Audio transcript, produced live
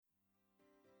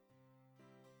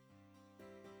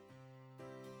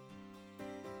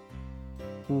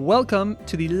Welcome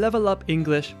to the Level Up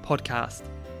English podcast,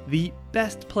 the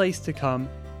best place to come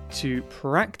to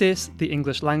practice the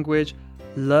English language,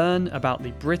 learn about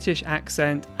the British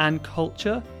accent and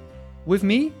culture, with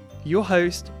me, your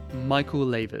host, Michael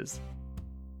Lavers.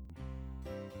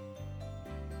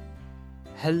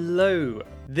 Hello,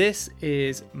 this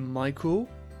is Michael,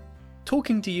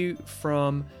 talking to you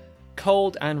from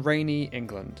cold and rainy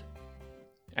England.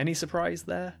 Any surprise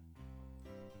there?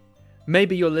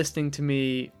 Maybe you're listening to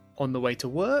me on the way to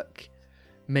work,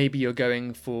 maybe you're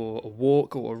going for a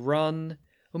walk or a run,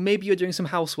 or maybe you're doing some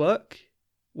housework.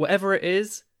 Whatever it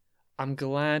is, I'm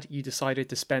glad you decided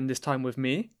to spend this time with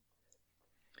me,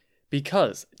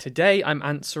 because today I'm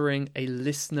answering a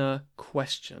listener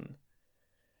question.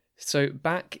 So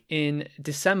back in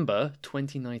December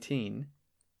 2019,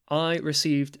 I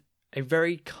received a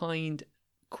very kind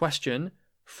question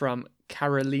from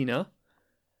Carolina,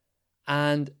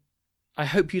 and I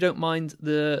hope you don't mind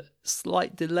the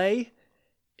slight delay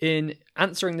in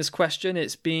answering this question.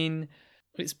 It's been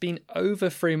over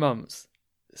 3 months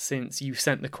since you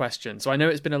sent the question, so I know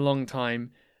it's been a long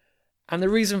time. And the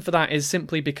reason for that is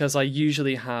simply because I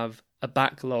usually have a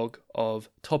backlog of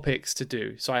topics to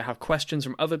do. So I have questions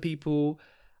from other people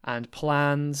and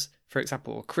plans, for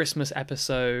example, a Christmas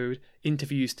episode,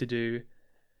 interviews to do.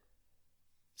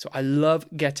 So I love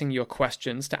getting your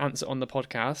questions to answer on the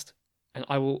podcast, and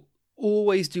I will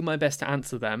always do my best to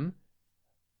answer them,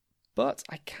 but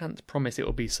I can't promise it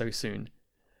will be so soon.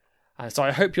 So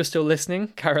I hope you're still listening,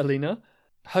 Carolina.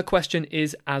 Her question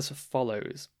is as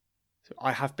follows. So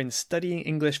I have been studying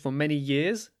English for many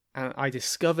years, and I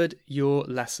discovered your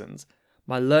lessons.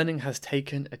 My learning has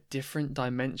taken a different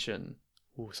dimension.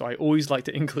 Ooh, so I always like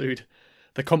to include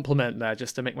the compliment there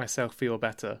just to make myself feel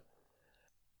better.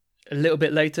 A little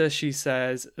bit later, she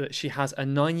says that she has a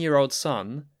 9-year-old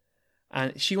son,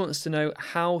 and she wants to know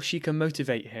how she can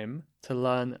motivate him to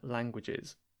learn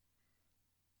languages.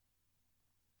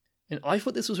 And I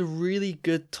thought this was a really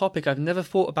good topic. I've never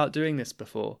thought about doing this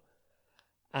before.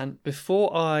 And before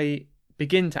I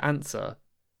begin to answer,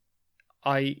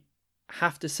 I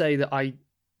have to say that I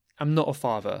am not a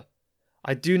father.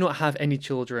 I do not have any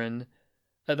children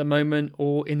at the moment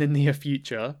or in the near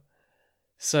future.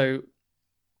 So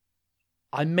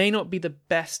I may not be the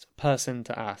best person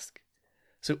to ask.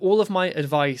 So all of my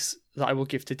advice that I will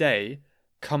give today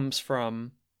comes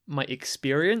from my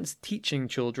experience teaching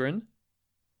children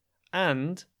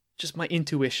and just my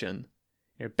intuition.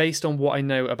 Based on what I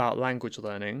know about language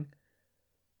learning,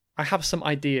 I have some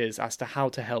ideas as to how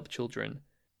to help children.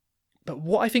 But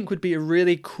what I think would be a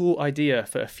really cool idea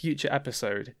for a future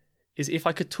episode is if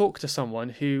I could talk to someone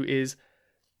who is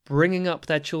bringing up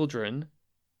their children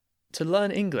to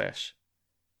learn English.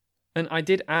 And I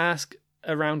did ask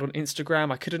around on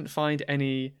Instagram. I couldn't find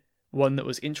anyone that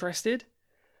was interested.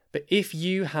 But if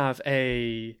you have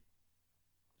a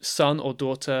son or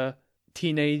daughter,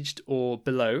 teenaged or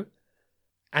below,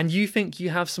 and you think you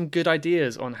have some good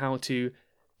ideas on how to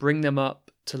bring them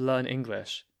up to learn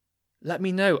English, let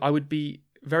me know. I would be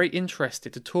very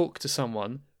interested to talk to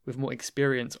someone with more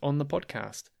experience on the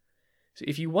podcast. So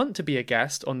if you want to be a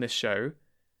guest on this show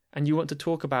and you want to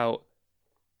talk about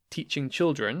teaching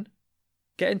children,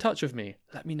 get in touch with me.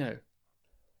 Let me know.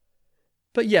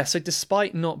 But yeah, so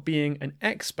despite not being an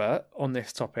expert on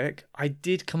this topic, I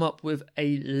did come up with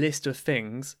a list of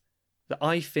things that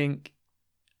I think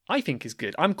is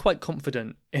good. I'm quite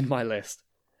confident in my list,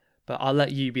 but I'll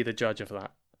let you be the judge of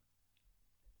that.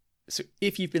 So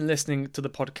if you've been listening to the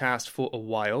podcast for a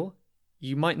while,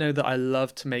 you might know that I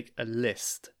love to make a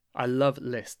list. I love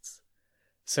lists.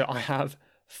 So I have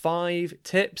 5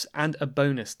 tips and a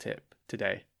bonus tip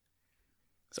today.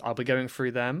 So I'll be going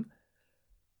through them.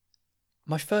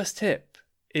 My first tip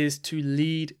is to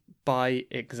lead by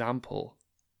example.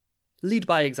 Lead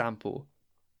by example.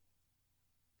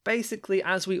 Basically,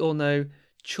 as we all know,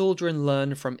 children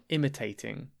learn from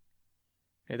imitating.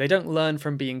 They don't learn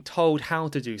from being told how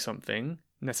to do something,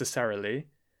 necessarily,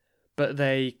 but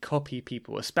they copy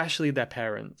people, especially their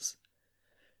parents.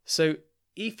 So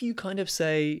if you kind of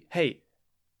say, hey,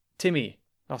 Timmy,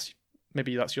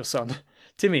 maybe that's your son,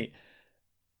 Timmy,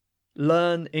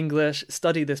 learn English,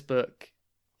 study this book,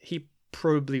 he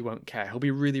probably won't care. He'll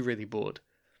be really, really bored.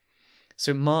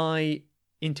 So my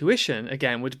intuition,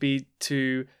 again, would be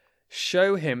to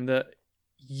show him that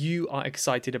you are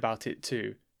excited about it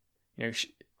too.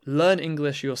 Learn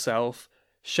English yourself,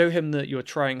 show him that you're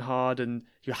trying hard and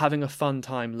you're having a fun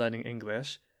time learning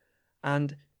English,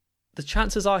 and the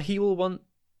chances are he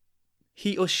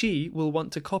or she will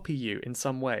want to copy you in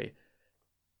some way.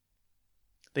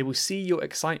 They will see your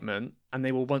excitement and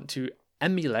they will want to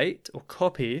emulate or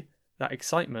copy that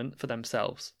excitement for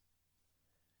themselves.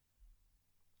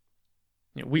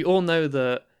 We all know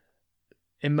that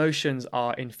emotions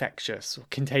are infectious or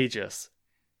contagious,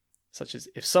 such as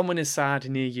if someone is sad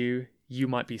near you, you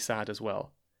might be sad as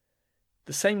well.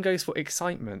 The same goes for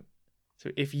excitement.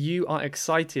 So if you are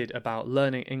excited about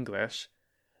learning English,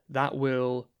 that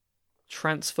will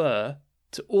transfer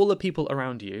to all the people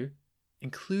around you,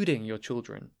 including your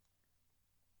children.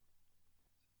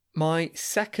 My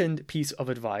second piece of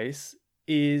advice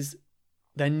is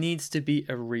there needs to be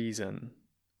a reason.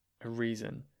 A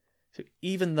reason. So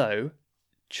even though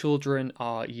children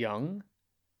are young,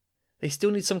 they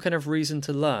still need some kind of reason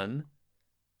to learn,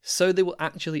 so they will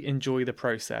actually enjoy the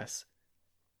process.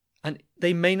 And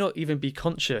they may not even be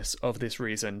conscious of this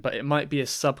reason, but it might be a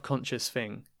subconscious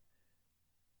thing.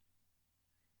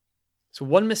 So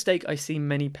one mistake I see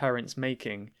many parents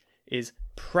making is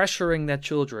pressuring their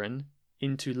children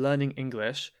into learning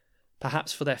English,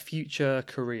 perhaps for their future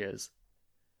careers.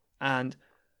 And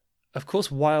of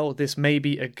course, while this may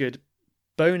be a good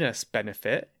bonus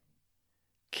benefit,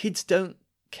 kids don't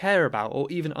care about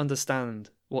or even understand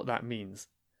what that means.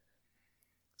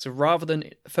 So rather than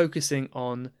focusing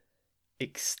on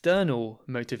external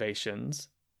motivations,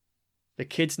 the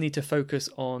kids need to focus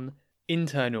on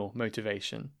internal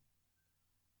motivation.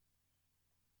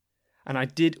 And I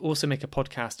did also make a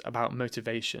podcast about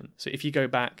motivation. So if you go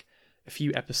back a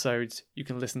few episodes, you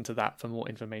can listen to that for more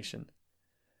information.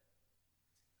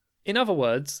 In other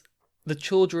words, the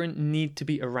children need to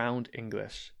be around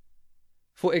English.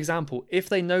 For example, if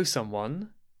they know someone,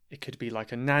 it could be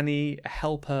like a nanny, a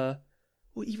helper,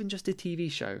 or even just a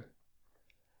TV show,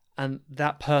 and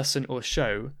that person or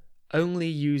show only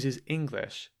uses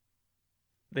English,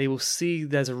 they will see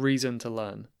there's a reason to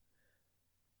learn.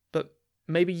 But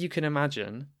maybe you can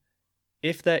imagine,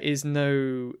 if there is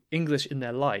no English in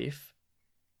their life,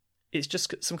 it's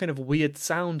just some kind of weird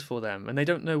sound for them, and they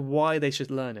don't know why they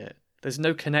should learn it. There's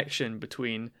no connection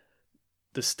between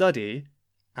the study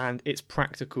and its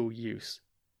practical use.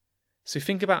 So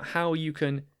think about how you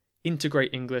can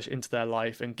integrate English into their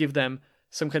life and give them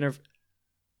some kind of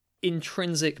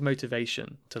intrinsic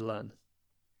motivation to learn.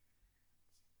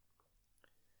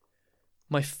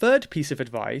 My third piece of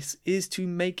advice is to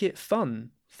make it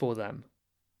fun for them.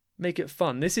 Make it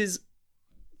fun. This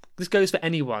goes for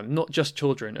anyone, not just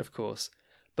children, of course,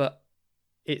 but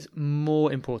it's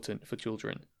more important for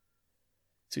children.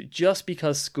 So just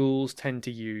because schools tend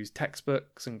to use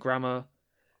textbooks and grammar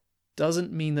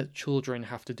doesn't mean that children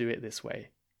have to do it this way.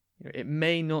 It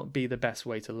may not be the best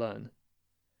way to learn.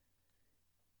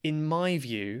 In my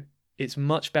view, it's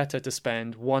much better to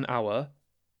spend 1 hour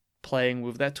playing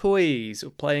with their toys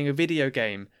or playing a video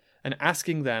game and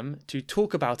asking them to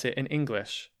talk about it in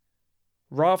English,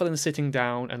 rather than sitting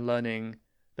down and learning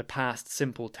the past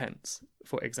simple tense,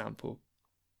 for example.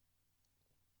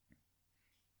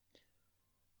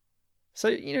 So,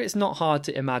 it's not hard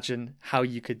to imagine how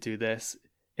you could do this.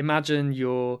 Imagine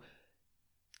your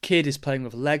kid is playing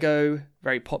with Lego,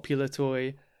 very popular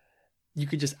toy. You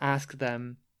could just ask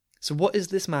them, so what is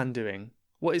this man doing?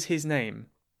 What is his name?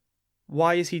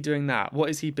 Why is he doing that? What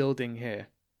is he building here?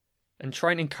 And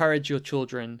try and encourage your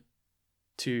children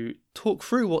to talk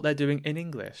through what they're doing in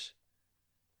English.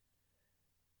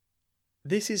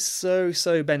 This is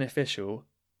so beneficial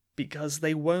because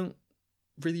they won't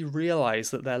really realize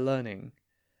that they're learning.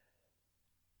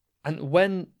 And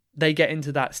when they get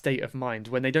into that state of mind,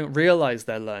 when they don't realize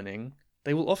they're learning,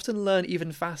 they will often learn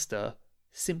even faster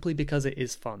simply because it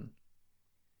is fun.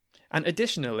 And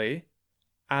additionally,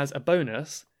 as a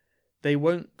bonus, they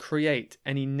won't create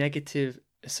any negative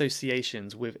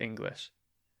associations with English.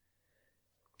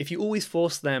 If you always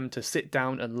force them to sit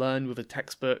down and learn with a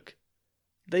textbook,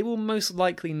 they will most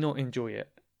likely not enjoy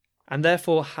it, and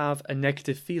therefore have a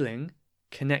negative feeling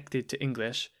connected to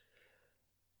English,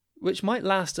 which might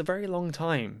last a very long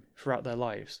time throughout their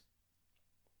lives.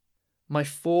 My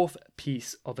fourth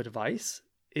piece of advice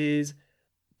is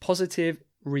positive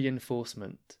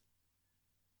reinforcement.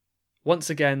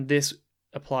 Once again, this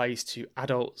applies to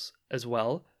adults as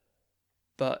well,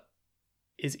 but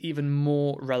is even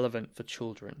more relevant for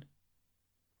children.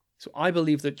 So I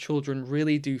believe that children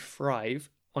really do thrive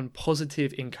on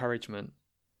positive encouragement.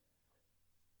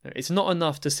 It's not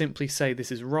enough to simply say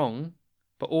this is wrong,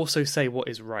 but also say what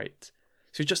is right.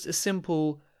 So just a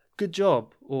simple good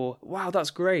job or wow, that's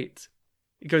great.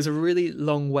 It goes a really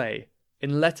long way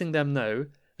in letting them know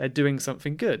they're doing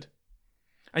something good.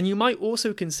 And you might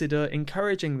also consider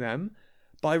encouraging them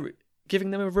by giving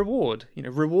them a reward,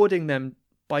 rewarding them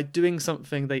by doing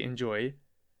something they enjoy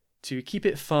to keep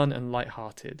it fun and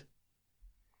lighthearted.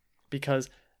 Because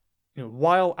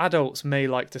While adults may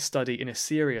like to study in a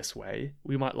serious way,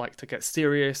 we might like to get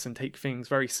serious and take things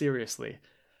very seriously.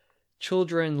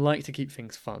 Children like to keep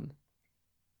things fun.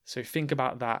 So think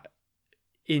about that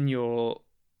in your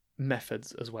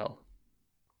methods as well.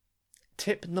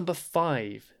 Tip number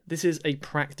 5. This is a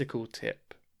practical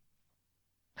tip.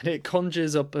 And it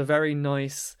conjures up a very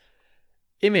nice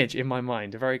image in my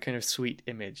mind, a very kind of sweet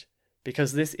image,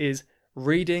 because this is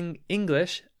reading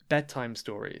English bedtime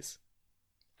stories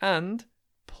and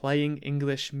playing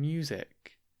English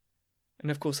music. And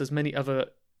of course, there's many other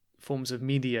forms of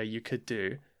media you could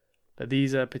do, but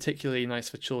these are particularly nice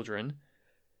for children.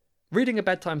 Reading a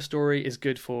bedtime story is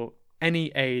good for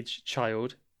any age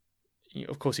child.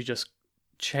 Of course, you just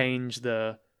change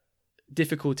the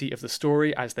difficulty of the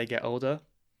story as they get older.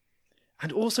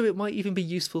 And also, it might even be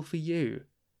useful for you,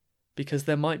 because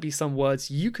there might be some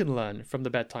words you can learn from the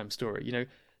bedtime story.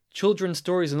 Children's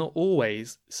stories are not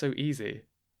always so easy.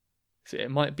 So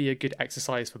it might be a good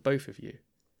exercise for both of you.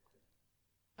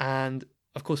 And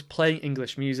of course, playing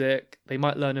English music, they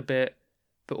might learn a bit,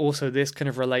 but also this kind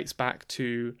of relates back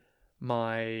to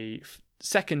my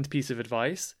second piece of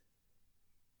advice.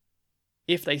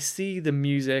 If they see the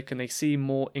music and they see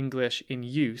more English in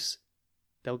use,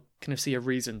 they'll kind of see a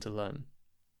reason to learn.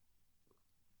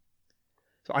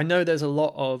 So I know there's a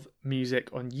lot of music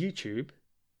on YouTube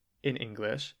in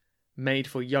English made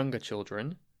for younger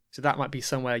children. So that might be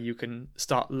somewhere you can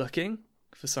start looking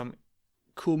for some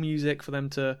cool music for them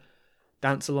to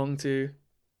dance along to.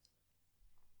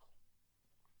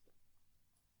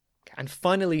 And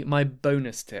finally, my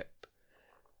bonus tip.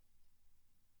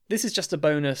 This is just a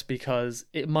bonus because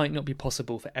it might not be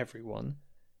possible for everyone,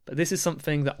 but this is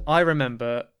something that I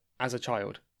remember as a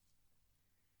child.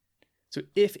 So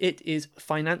if it is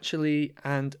financially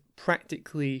and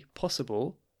practically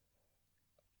possible,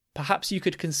 perhaps you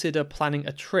could consider planning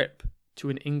a trip to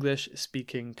an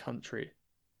English-speaking country.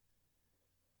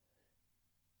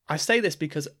 I say this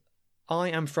because I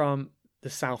am from the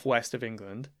southwest of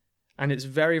England, and it's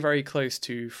very, very close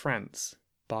to France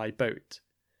by boat.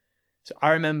 So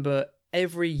I remember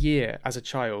every year as a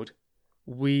child,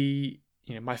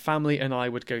 my family and I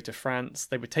would go to France.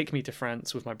 They would take me to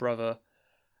France with my brother,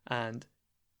 and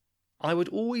I would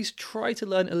always try to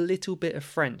learn a little bit of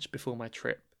French before my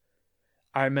trip.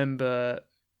 I remember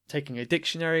taking a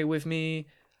dictionary with me.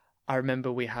 I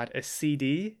remember we had a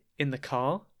CD in the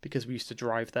car because we used to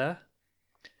drive there.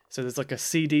 So there's like a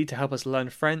CD to help us learn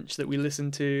French that we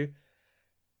listened to.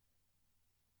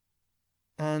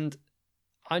 And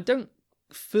I don't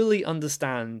fully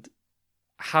understand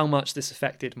how much this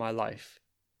affected my life.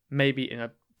 Maybe in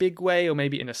a big way or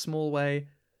maybe in a small way.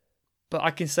 But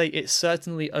I can say it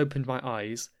certainly opened my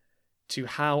eyes to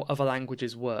how other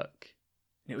languages work.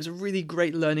 It was a really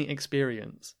great learning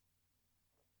experience.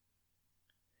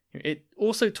 It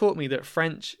also taught me that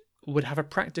French would have a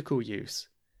practical use.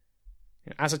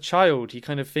 As a child, you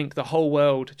kind of think the whole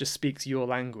world just speaks your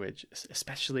language,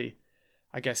 especially,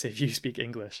 I guess, if you speak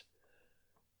English.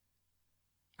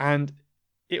 And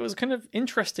it was kind of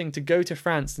interesting to go to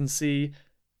France and see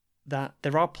that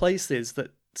there are places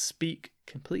that speak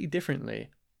completely differently.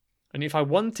 And if I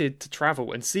wanted to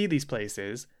travel and see these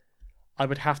places, I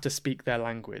would have to speak their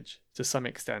language to some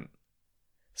extent.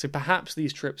 So perhaps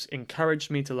these trips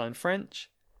encouraged me to learn French,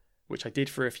 which I did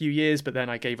for a few years, but then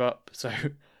I gave up, so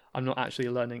I'm not actually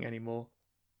learning anymore.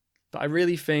 But I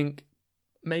really think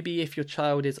maybe if your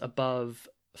child is above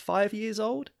 5 years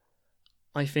old,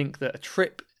 I think that a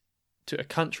trip to a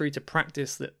country to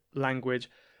practice the language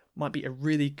might be a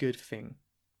really good thing.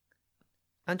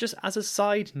 And just as a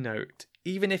side note,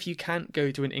 even if you can't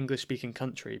go to an English-speaking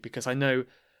country, because I know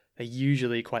they're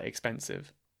usually quite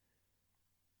expensive,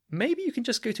 maybe you can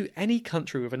just go to any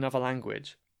country with another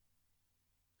language.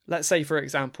 Let's say, for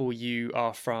example, you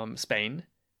are from Spain.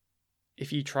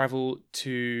 If you travel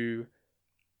to,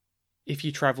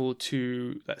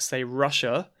 let's say,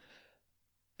 Russia,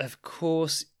 of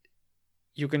course,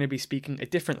 you're going to be speaking a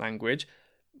different language.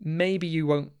 Maybe you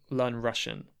won't learn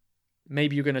Russian.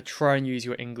 Maybe you're going to try and use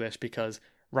your English because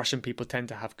Russian people tend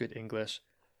to have good English.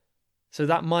 So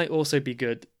that might also be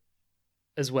good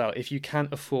as well. If you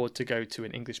can't afford to go to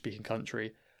an English-speaking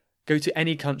country, go to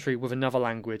any country with another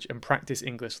language and practice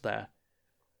English there.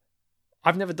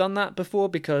 I've never done that before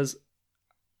because,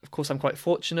 of course, I'm quite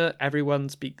fortunate. Everyone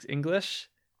speaks English,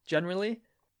 generally.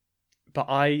 But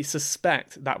I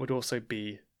suspect that would also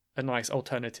be a nice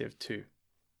alternative too.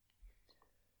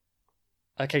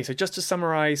 Okay, so just to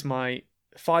summarize my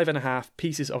 5.5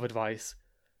 pieces of advice.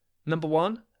 Number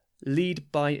 1,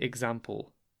 lead by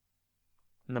example.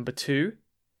 Number 2,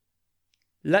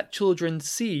 let children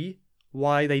see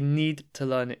why they need to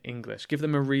learn English. Give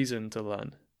them a reason to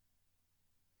learn.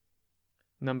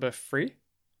 Number 3,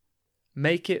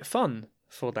 make it fun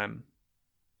for them.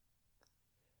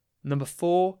 Number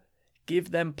 4,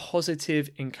 give them positive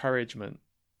encouragement.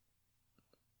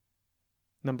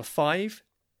 Number 5,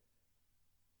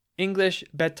 English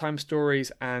bedtime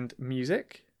stories and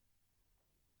music.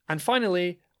 And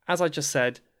finally, as I just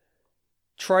said,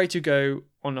 try to go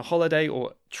on a holiday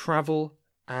or travel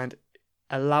and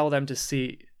allow them to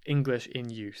see English in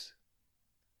use.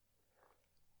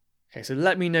 Okay, so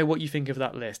let me know what you think of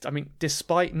that list. I mean,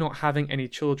 despite not having any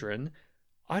children,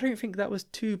 I don't think that was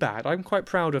too bad. I'm quite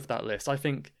proud of that list. I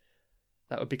think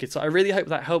that would be good. So I really hope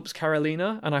that helps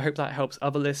Carolina, and I hope that helps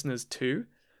other listeners too.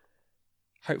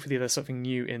 Hopefully there's something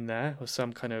new in there, or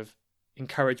some kind of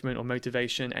encouragement or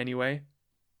motivation anyway.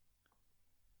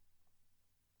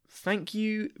 Thank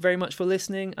you very much for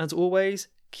listening. As always,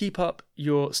 keep up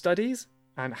your studies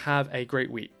and have a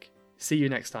great week. See you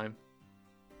next time.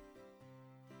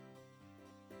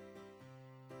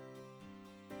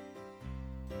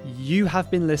 You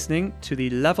have been listening to the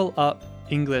Level Up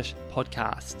English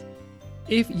podcast.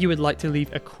 If you would like to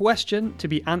leave a question to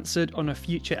be answered on a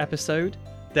future episode,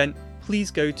 then please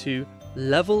go to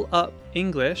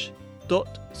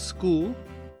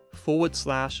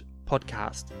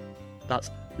levelupenglish.school/podcast.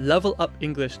 That's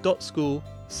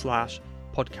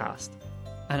levelupenglish.school/podcast.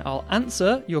 And I'll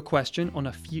answer your question on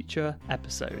a future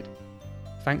episode.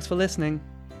 Thanks for listening.